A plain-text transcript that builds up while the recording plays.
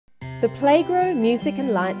The Playgro Music and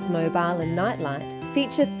Lights Mobile and Nightlight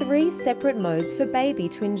feature 3 separate modes for baby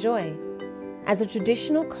to enjoy. As a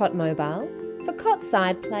traditional cot mobile, for cot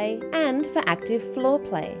side play and for active floor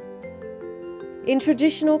play. In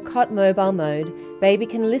traditional cot mobile mode, baby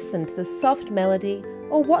can listen to the soft melody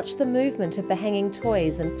or watch the movement of the hanging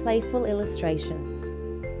toys and playful illustrations.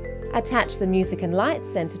 Attach the music and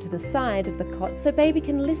lights center to the side of the cot so baby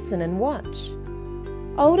can listen and watch.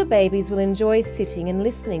 Older babies will enjoy sitting and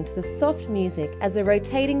listening to the soft music as a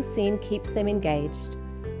rotating scene keeps them engaged.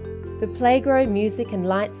 The Playgro Music and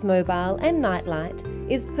Lights Mobile and Nightlight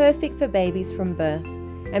is perfect for babies from birth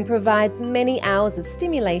and provides many hours of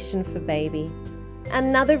stimulation for baby.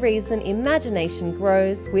 Another reason imagination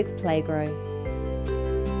grows with Playgro.